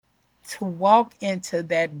to walk into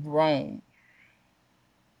that room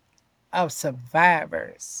of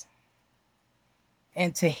survivors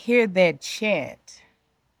and to hear that chant,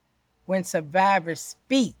 when survivors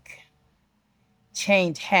speak,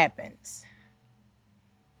 change happens.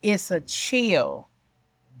 It's a chill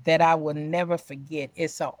that I will never forget.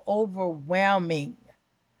 It's an overwhelming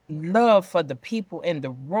love for the people in the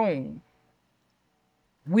room.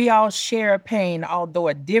 We all share a pain, although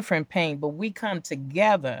a different pain, but we come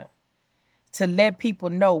together to let people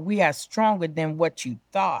know we are stronger than what you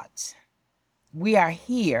thought. We are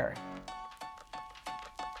here.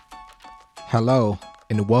 Hello,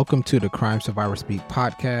 and welcome to the Crime Survivor Speak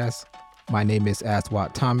podcast. My name is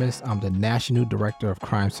Aswat Thomas. I'm the National Director of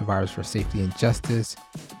Crime Survivors for Safety and Justice.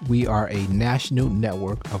 We are a national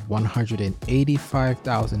network of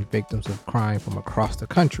 185,000 victims of crime from across the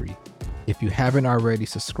country. If you haven't already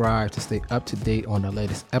subscribed to stay up to date on the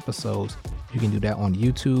latest episodes, you can do that on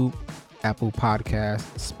YouTube, Apple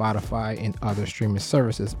Podcasts, Spotify, and other streaming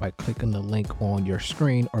services by clicking the link on your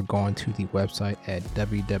screen or going to the website at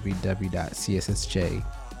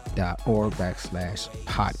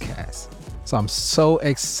www.cssj.org/podcast. So I'm so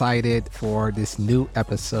excited for this new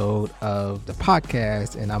episode of the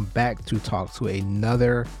podcast, and I'm back to talk to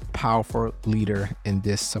another powerful leader in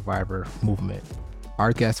this survivor movement.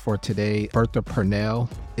 Our guest for today, Bertha Purnell,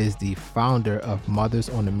 is the founder of Mothers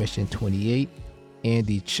on a Mission 28 and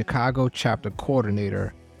the Chicago chapter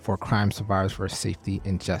coordinator for Crime Survivors for Safety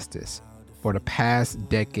and Justice. For the past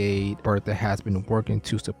decade, Bertha has been working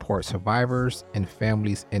to support survivors and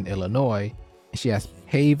families in Illinois. She has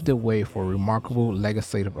paved the way for remarkable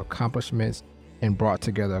legislative accomplishments and brought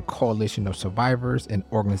together a coalition of survivors and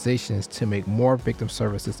organizations to make more victim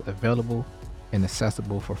services available and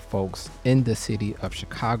accessible for folks in the city of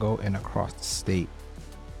Chicago and across the state.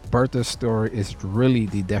 Bertha's story is really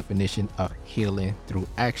the definition of healing through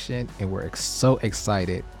action, and we're so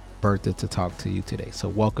excited, Bertha, to talk to you today. So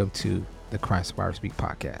welcome to the Crime Survivor Speak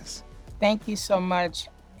podcast. Thank you so much,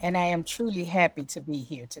 and I am truly happy to be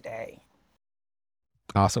here today.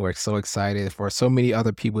 Also, we're so excited for so many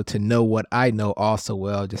other people to know what I know also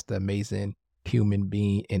well, just the amazing human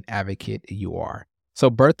being and advocate you are. So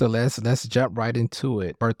Bertha, let's jump right into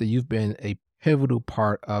it. Bertha, you've been a pivotal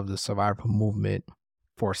part of the survivor movement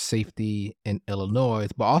for safety in Illinois,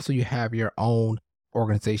 but also you have your own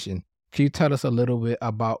organization. Can you tell us a little bit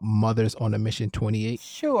about Mothers on a Mission 28?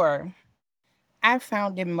 Sure. I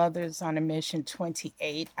founded Mothers on a Mission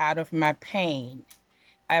 28 out of my pain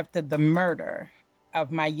after the murder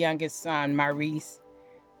of my youngest son, Maurice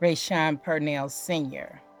Purnell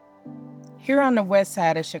Sr. Here on the west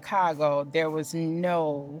side of Chicago, there was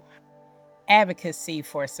no advocacy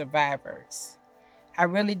for survivors. I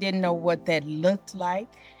really didn't know what that looked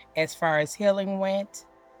like as far as healing went,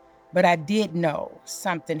 but I did know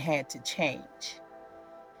something had to change.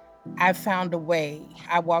 I found a way.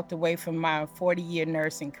 I walked away from my 40-year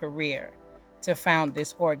nursing career to found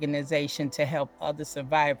this organization to help other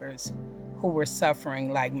survivors who were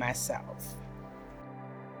suffering like myself.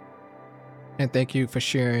 And thank you for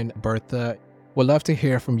sharing, Bertha. We'd love to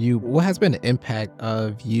hear from you. What has been the impact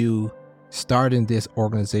of you starting this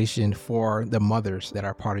organization for the mothers that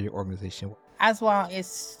are part of your organization? Aswell is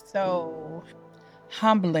so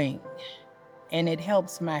humbling, and it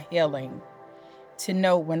helps my healing to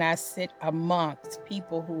know when I sit amongst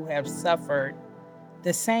people who have suffered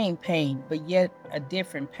the same pain, but yet a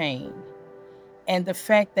different pain. And the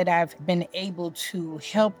fact that I've been able to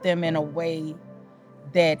help them in a way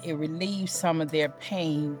that it relieves some of their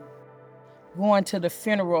pain, going to the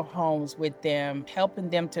funeral homes with them, helping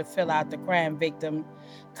them to fill out the crime victim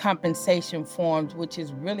compensation forms, which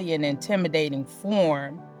is really an intimidating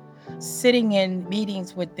form, sitting in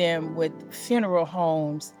meetings with them with funeral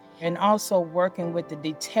homes, and also working with the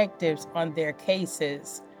detectives on their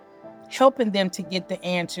cases, helping them to get the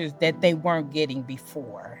answers that they weren't getting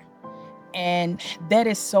before. And that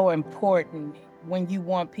is so important when you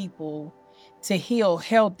want people to heal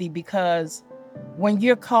healthy, because when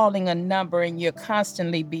you're calling a number and you're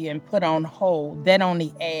constantly being put on hold, that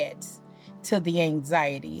only adds to the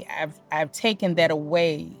anxiety. I've taken that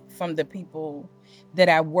away from the people that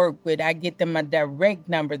I work with. I get them a direct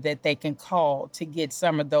number that they can call to get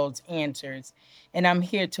some of those answers. And I'm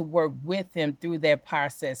here to work with them through that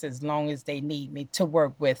process as long as they need me to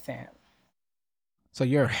work with them. So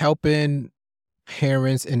you're helping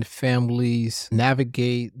parents and families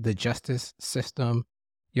navigate the justice system.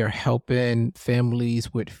 You're helping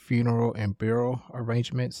families with funeral and burial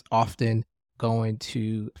arrangements, often going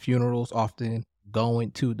to funerals, often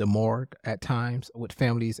going to the morgue at times with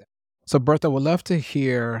families. So Bertha, would love to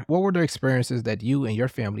hear, what were the experiences that you and your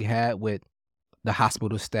family had with the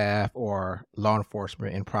hospital staff or law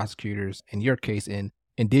enforcement and prosecutors in your case? And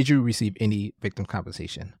did you receive any victim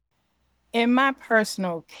compensation? In my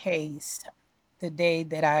personal case, the day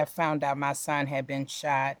that I found out my son had been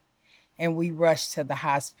shot and we rushed to the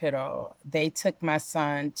hospital, they took my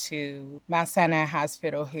son to Mount Sinai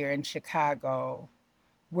Hospital here in Chicago,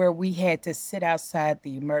 where we had to sit outside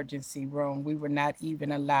the emergency room. We were not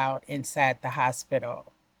even allowed inside the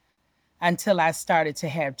hospital until I started to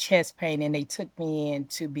have chest pain and they took me in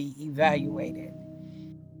to be evaluated.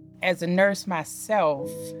 As a nurse myself,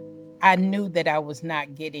 I knew that I was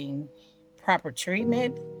not getting proper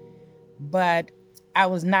treatment, but I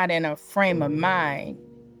was not in a frame of mind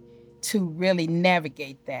to really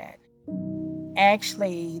navigate that.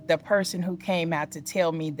 Actually, the person who came out to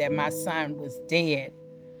tell me that my son was dead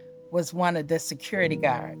was one of the security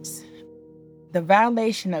guards. The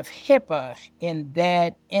violation of HIPAA in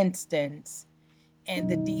that instance and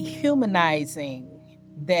the dehumanizing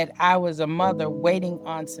that I was a mother waiting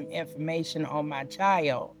on some information on my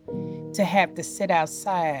child to have to sit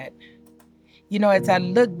outside. As I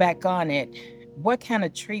look back on it, what kind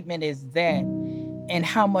of treatment is that? And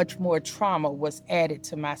how much more trauma was added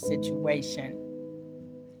to my situation?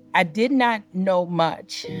 I did not know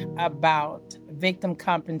much about victim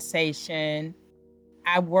compensation.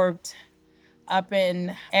 I worked up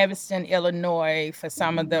in Evanston, Illinois for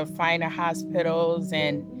some of the finer hospitals,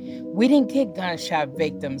 and we didn't get gunshot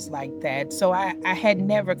victims like that. So I had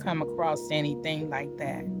never come across anything like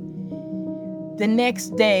that. The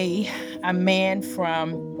next day, a man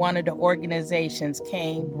from one of the organizations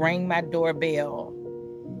came, rang my doorbell,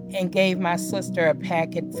 and gave my sister a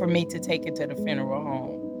packet for me to take it to the funeral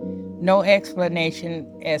home. No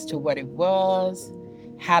explanation as to what it was,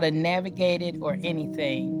 how to navigate it, or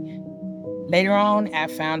anything. Later on, I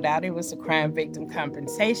found out it was a crime victim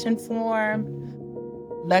compensation form.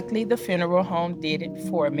 Luckily, the funeral home did it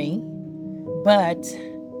for me, but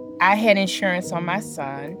I had insurance on my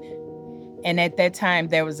son, and at that time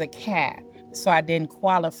there was a cap, so I didn't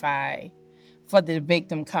qualify for the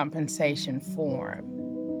victim compensation form.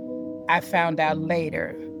 I found out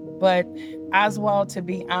later. But Oswald, to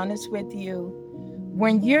be honest with you,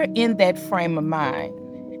 when you're in that frame of mind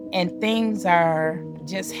and things are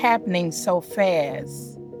just happening so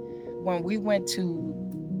fast, when we went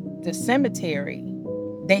to the cemetery,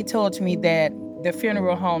 they told me that the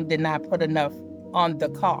funeral home did not put enough on the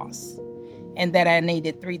cost and that I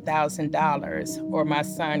needed $3,000 or my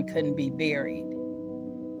son couldn't be buried.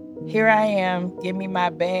 Here I am, give me my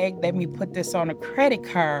bag, let me put this on a credit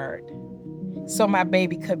card so my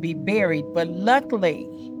baby could be buried. But luckily,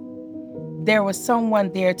 there was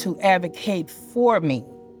someone there to advocate for me.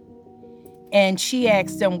 And she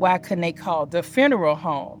asked them why couldn't they call the funeral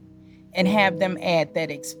home and have them add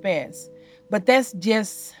that expense. But that's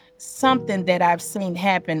just something that I've seen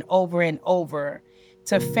happen over and over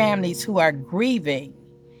to families who are grieving,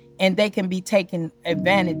 and they can be taken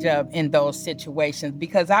advantage of in those situations,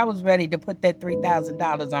 because I was ready to put that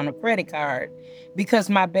 $3,000 on a credit card because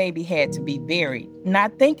my baby had to be buried,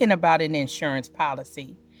 not thinking about an insurance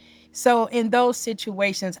policy. So in those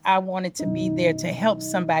situations, I wanted to be there to help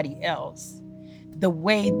somebody else the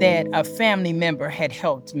way that a family member had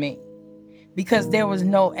helped me, because there was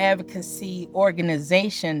no advocacy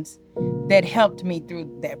organizations that helped me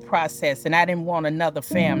through that process, and I didn't want another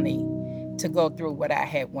family to go through what I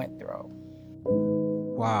had went through.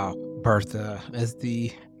 Wow, Bertha, as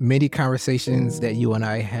the many conversations that you and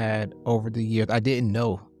I had over the years, I didn't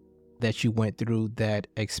know that you went through that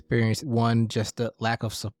experience. One, just the lack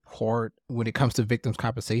of support when it comes to victims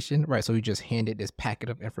compensation, right? So you just handed this packet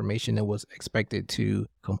of information and was expected to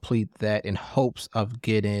complete that in hopes of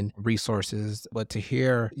getting resources. But to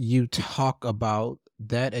hear you talk about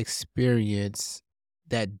that experience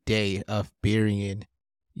that day of burying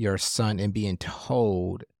your son and being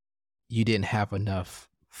told you didn't have enough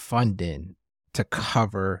funding to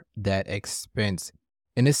cover that expense.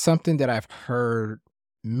 And it's something that I've heard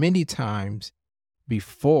many times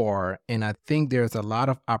before. And I think there's a lot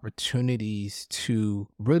of opportunities to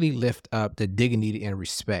really lift up the dignity and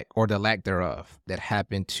respect, or the lack thereof, that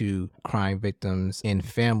happen to crime victims and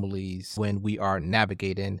families when we are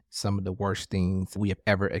navigating some of the worst things we have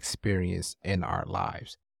ever experienced in our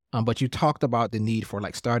lives. But you talked about the need for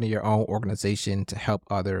starting your own organization to help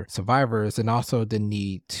other survivors, and also the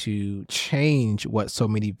need to change what so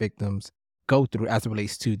many victims go through as it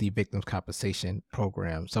relates to the victims compensation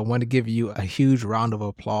program. So I want to give you a huge round of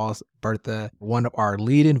applause, Bertha, one of our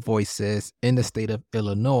leading voices in the state of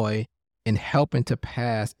Illinois in helping to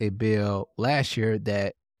pass a bill last year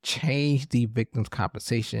that change the victims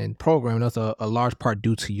compensation program. That's a large part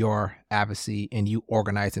due to your advocacy and you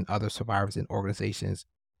organizing other survivors and organizations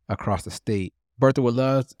across the state. Bertha, would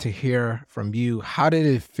love to hear from you. How did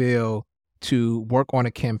it feel to work on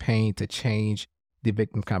a campaign to change the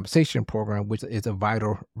victim compensation program, which is a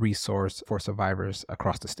vital resource for survivors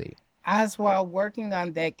across the state? Oswald, working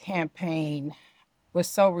on that campaign was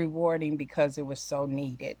so rewarding because it was so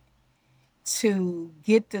needed. To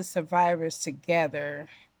get the survivors together,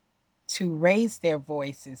 to raise their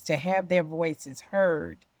voices, to have their voices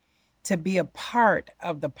heard, to be a part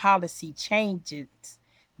of the policy changes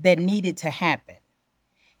that needed to happen.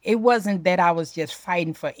 It wasn't that I was just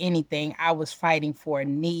fighting for anything, I was fighting for a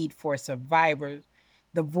need for survivors.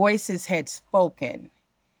 The voices had spoken,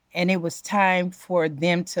 and it was time for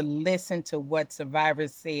them to listen to what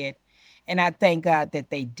survivors said. And I thank God that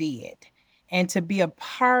they did. And to be a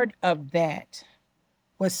part of that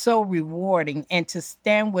was so rewarding, and to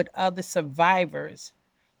stand with other survivors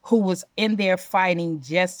who was in there fighting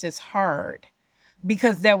just as hard,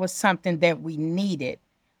 because there was something that we needed.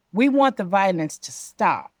 We want the violence to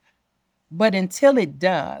stop, but until it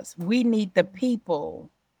does, we need the people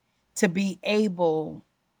to be able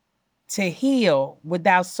to heal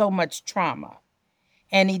without so much trauma.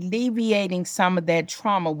 And alleviating some of that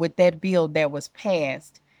trauma with that bill that was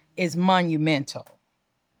passed is monumental.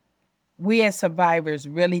 We as survivors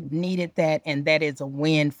really needed that, and that is a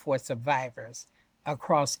win for survivors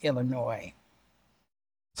across Illinois.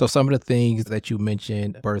 So some of the things that you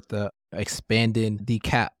mentioned, Bertha, expanding the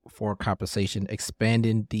cap for compensation,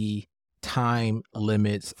 expanding the time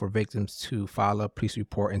limits for victims to file a police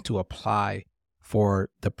report and to apply for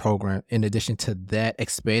the program. In addition to that,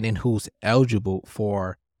 expanding who's eligible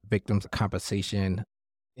for victims compensation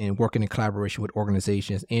and working in collaboration with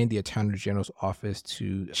organizations and the Attorney General's office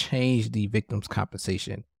to change the victims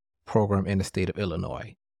compensation program in the state of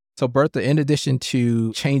Illinois. So Bertha, in addition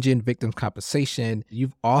to changing victims compensation,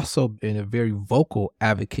 you've also been a very vocal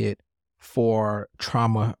advocate for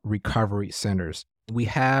trauma recovery centers. We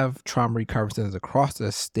have trauma recovery centers across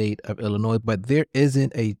the state of Illinois, but there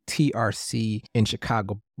isn't a TRC in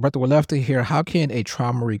Chicago. Bertha, we'd love to hear, how can a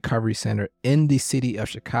trauma recovery center in the city of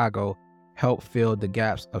Chicago help fill the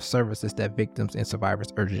gaps of services that victims and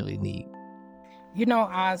survivors urgently need? You know,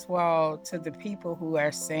 Oswald, to the people who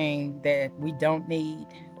are saying that we don't need,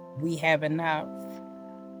 we have enough,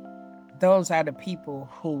 those are the people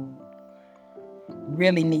who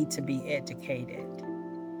really need to be educated.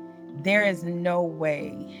 There is no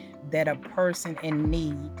way that a person in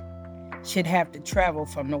need should have to travel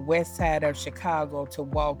from the west side of Chicago to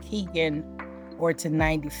Waukegan or to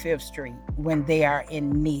 95th Street when they are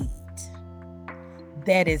in need.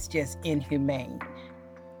 That is just inhumane.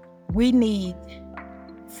 We need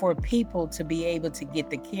for people to be able to get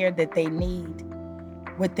the care that they need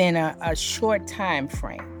within a short time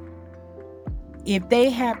frame. If they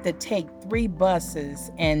have to take 3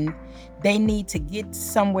 buses and they need to get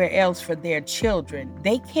somewhere else for their children,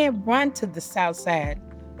 they can't run to the south side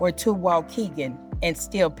or to Waukegan and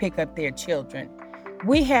still pick up their children.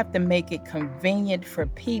 We have to make it convenient for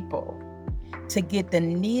people to get the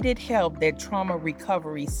needed help that trauma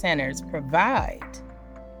recovery centers provide,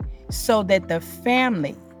 so that the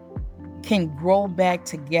family can grow back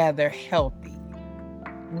together healthy.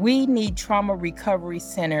 We need trauma recovery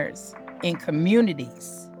centers in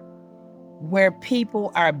communities where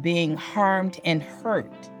people are being harmed and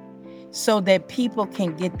hurt, so that people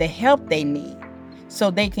can get the help they need, so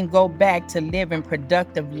they can go back to living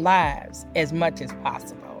productive lives as much as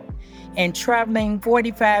possible. And traveling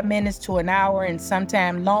 45 minutes to an hour and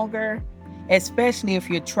sometime longer, especially if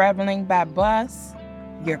you're traveling by bus,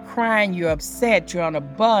 you're crying, you're upset, you're on a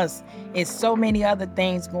bus, it's so many other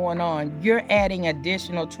things going on. You're adding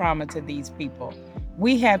additional trauma to these people.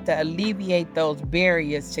 We have to alleviate those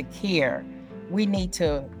barriers to care. We need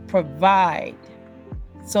to provide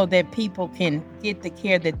so that people can get the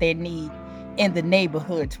care that they need in the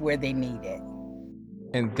neighborhoods where they need it.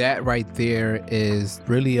 And that right there is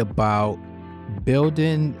really about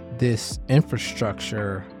building this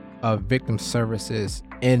infrastructure of victim services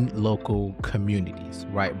in local communities,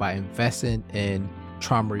 right? By investing in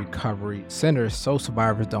trauma recovery centers so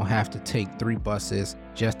survivors don't have to take 3 buses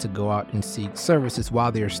just to go out and seek services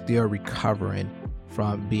while they're still recovering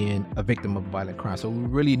from being a victim of violent crime. So we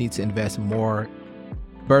really need to invest more.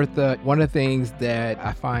 Bertha, one of the things that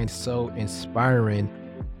I find so inspiring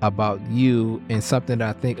about you, and something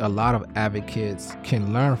that I think a lot of advocates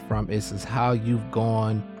can learn from, is how you've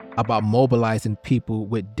gone about mobilizing people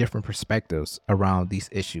with different perspectives around these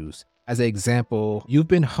issues. As an example, you've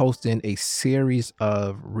been hosting a series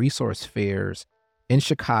of resource fairs in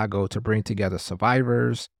Chicago to bring together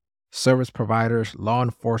survivors, service providers, law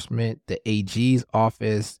enforcement, the AG's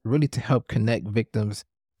office, really to help connect victims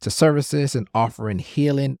to services and offering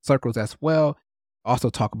healing circles as well. Also,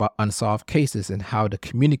 talk about unsolved cases and how to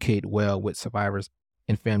communicate well with survivors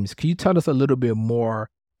and families. Can you tell us a little bit more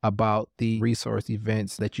about the resource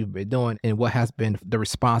events that you've been doing and what has been the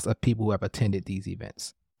response of people who have attended these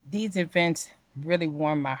events? These events really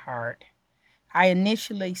warm my heart. I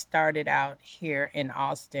initially started out here in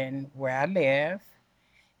Austin, where I live,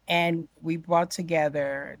 and we brought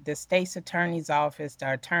together the state's attorney's office,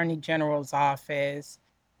 the attorney general's office.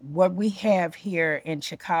 What we have here in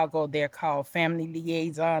Chicago, they're called family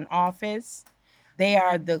liaison office. They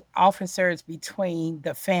are the officers between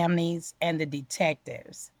the families and the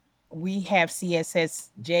detectives. We have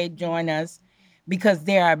CSSJ join us because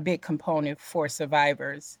they are a big component for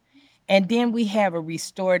survivors. And then we have a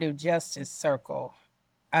restorative justice circle,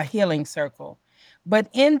 a healing circle. But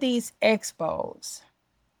in these expos,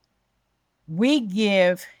 we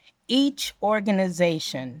give each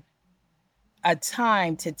organization a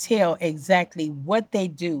time to tell exactly what they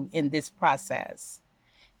do in this process.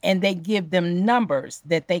 And they give them numbers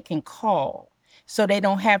that they can call so they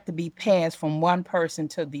don't have to be passed from one person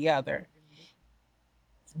to the other.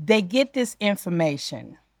 They get this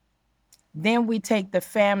information. Then we take the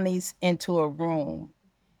families into a room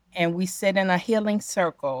and we sit in a healing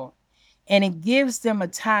circle, and it gives them a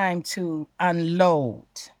time to unload,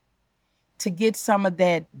 to get some of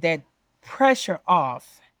that pressure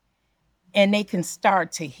off, and they can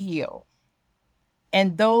start to heal.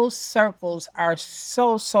 And those circles are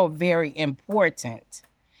so very important.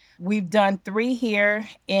 We've done 3 here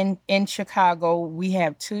in Chicago. We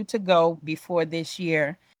have 2 to go before this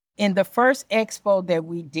year. In the first expo that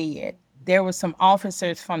we did, there were some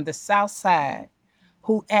officers from the South Side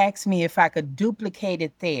who asked me if I could duplicate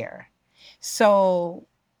it there. So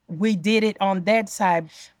we did it on that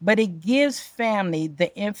side, but it gives family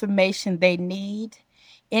the information they need.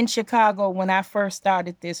 In Chicago, when I first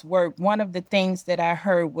started this work, one of the things that I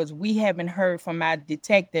heard was we haven't heard from our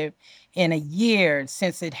detective in a year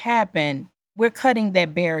since it happened. We're cutting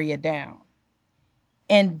that barrier down.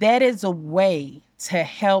 And that is a way to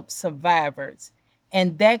help survivors.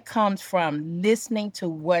 And that comes from listening to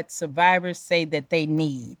what survivors say that they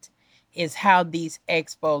need, is how these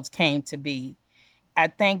expos came to be. I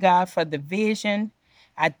thank God for the vision.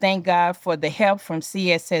 I thank God for the help from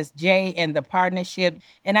CSSJ and the partnership.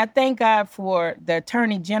 And I thank God for the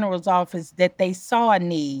Attorney General's office that they saw a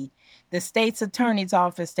need. The state's attorney's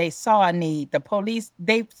office, they saw a need. The police,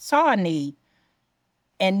 they saw a need.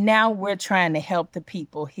 And now we're trying to help the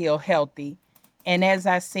people heal healthy. And as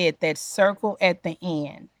I said, that circle at the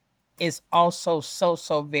end is also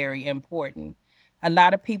so very important. A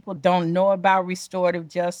lot of people don't know about restorative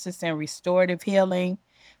justice and restorative healing,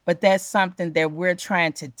 but that's something that we're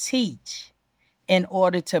trying to teach in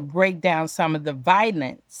order to break down some of the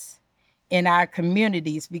violence in our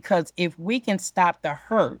communities. Because if we can stop the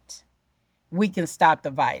hurt, we can stop the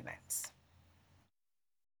violence.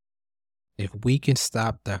 If we can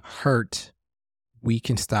stop the hurt, we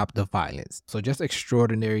can stop the violence. So just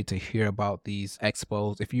extraordinary to hear about these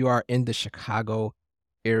expos. If you are in the Chicago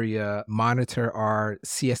area, monitor our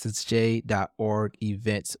cssj.org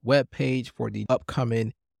events webpage for the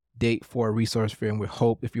upcoming date for a resource fair. And we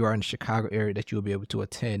hope if you are in the Chicago area that you'll be able to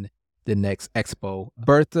attend the next expo.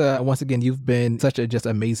 Bertha, once again, you've been such a just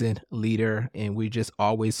amazing leader, and we're just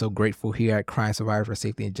always so grateful here at Crime Survivors for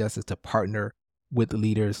Safety and Justice to partner with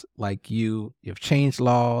leaders like you. You've changed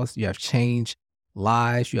laws, you have changed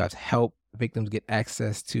lives, you have helped victims get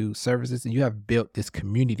access to services, and you have built this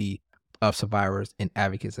community of survivors and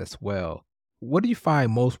advocates as well. What do you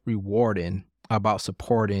find most rewarding about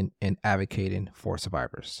supporting and advocating for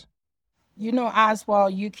survivors? You know,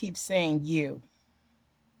 Oswald, you keep saying you.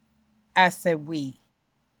 I said we.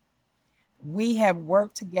 We have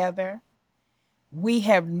worked together. We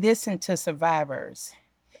have listened to survivors.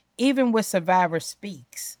 Even with Survivor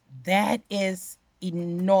Speaks, that is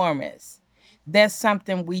enormous. That's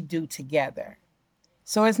something we do together.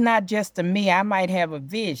 So it's not just a me. I might have a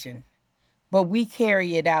vision, but we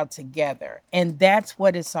carry it out together. And that's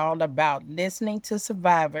what it's all about, listening to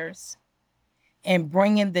survivors and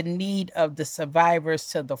bringing the need of the survivors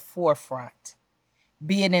to the forefront,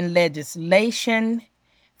 be it in legislation,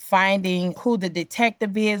 finding who the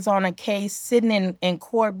detective is on a case, sitting in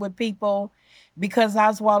court with people. Because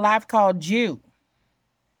Oswald, I've called you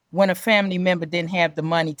when a family member didn't have the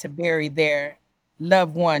money to bury their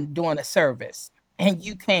loved one doing a service, and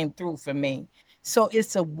you came through for me. So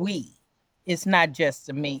it's a we. It's not just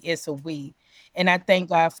a me, it's a we. And I thank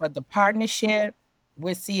God for the partnership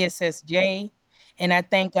with CSSJ. And I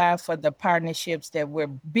thank God for the partnerships that we're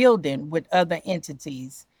building with other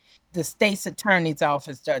entities, the state's attorney's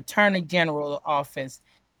office, the attorney general office,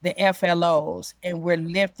 the FLOs, and we're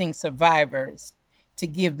lifting survivors to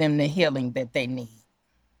give them the healing that they need.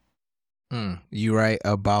 You're right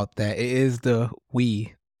about that. It is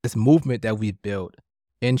this movement that we built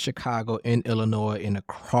in Chicago, in Illinois, and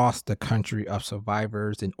across the country of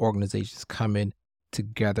survivors and organizations coming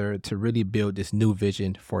together to really build this new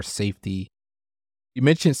vision for safety. You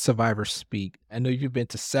mentioned Survivor Speak. I know you've been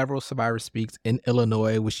to several Survivor Speaks in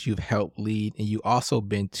Illinois, which you've helped lead, and you also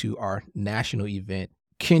been to our national event.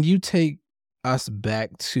 Can you take us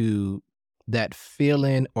back to that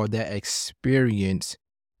feeling or that experience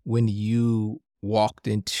when you walked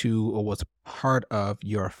into or was part of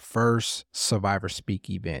your first Survivor Speak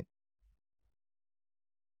event?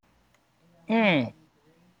 Mm.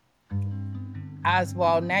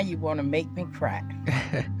 Oswald, now you want to make me cry.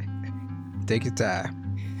 Take your time.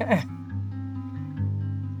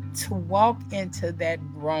 To walk into that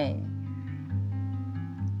room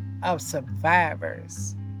of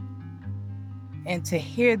survivors and to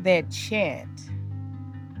hear that chant,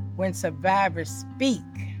 when survivors speak,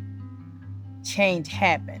 change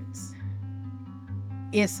happens.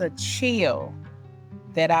 It's a chill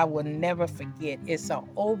that I will never forget. It's an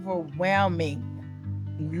overwhelming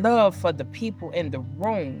love for the people in the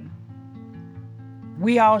room.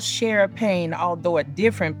 We all share a pain, although a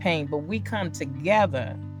different pain, but we come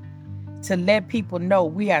together to let people know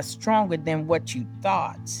we are stronger than what you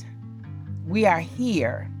thought. We are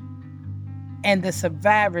here. And the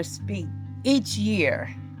survivors speak. Each year,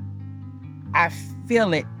 I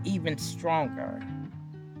feel it even stronger.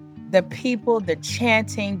 The people, the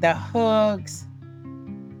chanting, the hugs.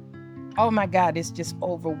 Oh my God, it's just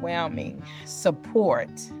overwhelming. Support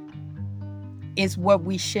is what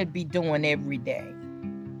we should be doing every day.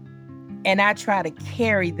 And I try to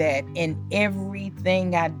carry that in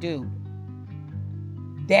everything I do.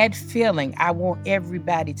 That feeling, I want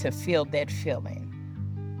everybody to feel that feeling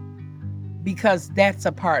because that's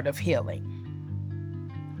a part of healing.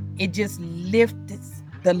 It just lifts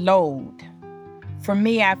the load. For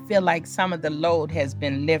me, I feel like some of the load has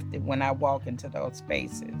been lifted when I walk into those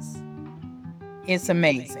spaces. It's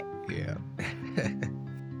amazing. Yeah.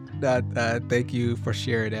 Thank you for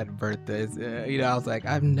sharing that, Bertha. I was like,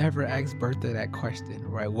 I've never asked Bertha that question,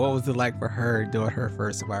 right? What was it like for her during her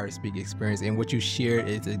first Survivor Speak experience? And what you shared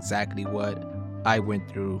is exactly what I went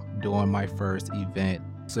through during my first event.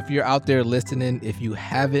 So if you're out there listening, if you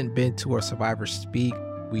haven't been to a Survivor Speak,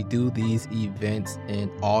 we do these events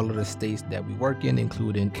in all of the states that we work in,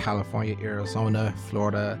 including California, Arizona,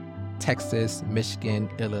 Florida, Texas, Michigan,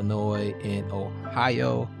 Illinois, and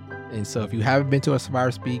Ohio. And so if you haven't been to a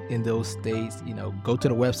Survivor Speak in those states, go to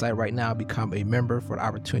the website right now, become a member for the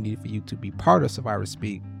opportunity for you to be part of Survivor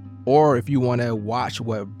Speak. Or if you want to watch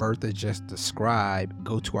what Bertha just described,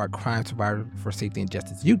 go to our Crime Survivor for Safety and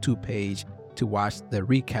Justice YouTube page to watch the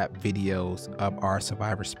recap videos of our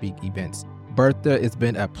Survivor Speak events. Bertha, it's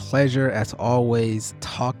been a pleasure as always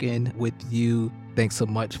talking with you. Thanks so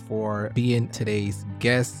much for being today's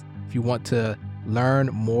guest. If you want to learn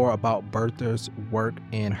more about Bertha's work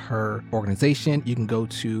and her organization, you can go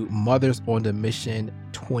to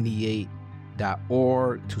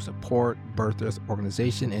mothersonthemission28.org to support Bertha's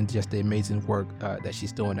organization and just the amazing work that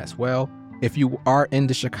she's doing as well. If you are in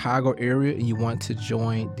the Chicago area and you want to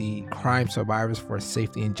join the Crime Survivors for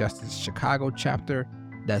Safety and Justice Chicago chapter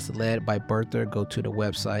that's led by Bertha, go to the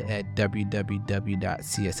website at www.cssj.org.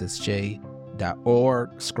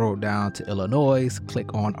 Scroll down to Illinois,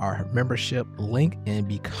 click on our membership link, and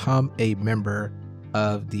become a member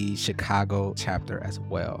of the Chicago chapter as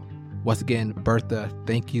well. Once again, Bertha,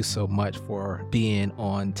 thank you so much for being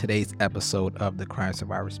on today's episode of the Crime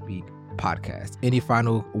Survivor Speak podcast. Any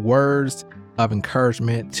final words of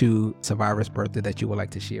encouragement to survivors, Bertha, that you would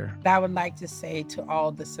like to share? I would like to say to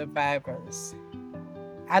all the survivors,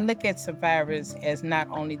 I look at survivors as not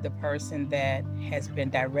only the person that has been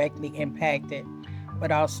directly impacted, but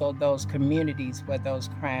also those communities where those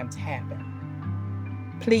crimes happen.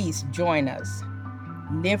 Please join us.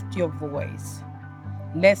 Lift your voice.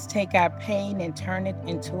 Let's take our pain and turn it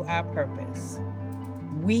into our purpose.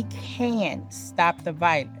 We can stop the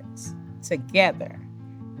violence. Together,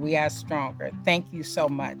 we are stronger. Thank you so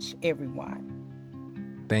much,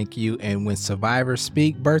 everyone. Thank you. And when survivors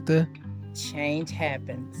speak, Bertha, change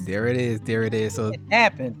happens. There it is. So it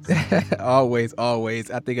happens. Always.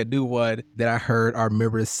 I think a new one that I heard our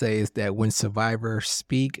members say is that when survivors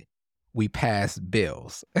speak, we pass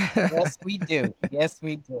bills. Yes, we do.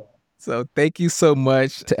 So thank you so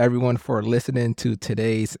much to everyone for listening to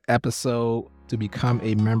today's episode. To become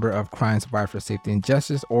a member of Crime Survivor Safety and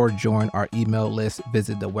Justice or join our email list,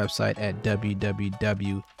 visit the website at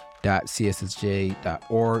www.cssj.org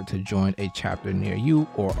to join a chapter near you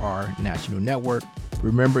or our national network.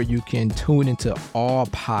 Remember, you can tune into all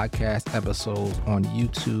podcast episodes on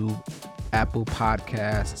YouTube, Apple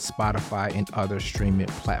Podcasts, Spotify, and other streaming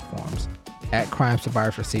platforms. At Crime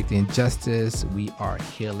Survivor Safety and Justice, we are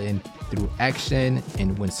healing through action,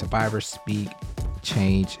 and when survivors speak,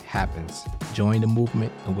 change happens. Join the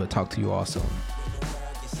movement, and we'll talk to you all soon.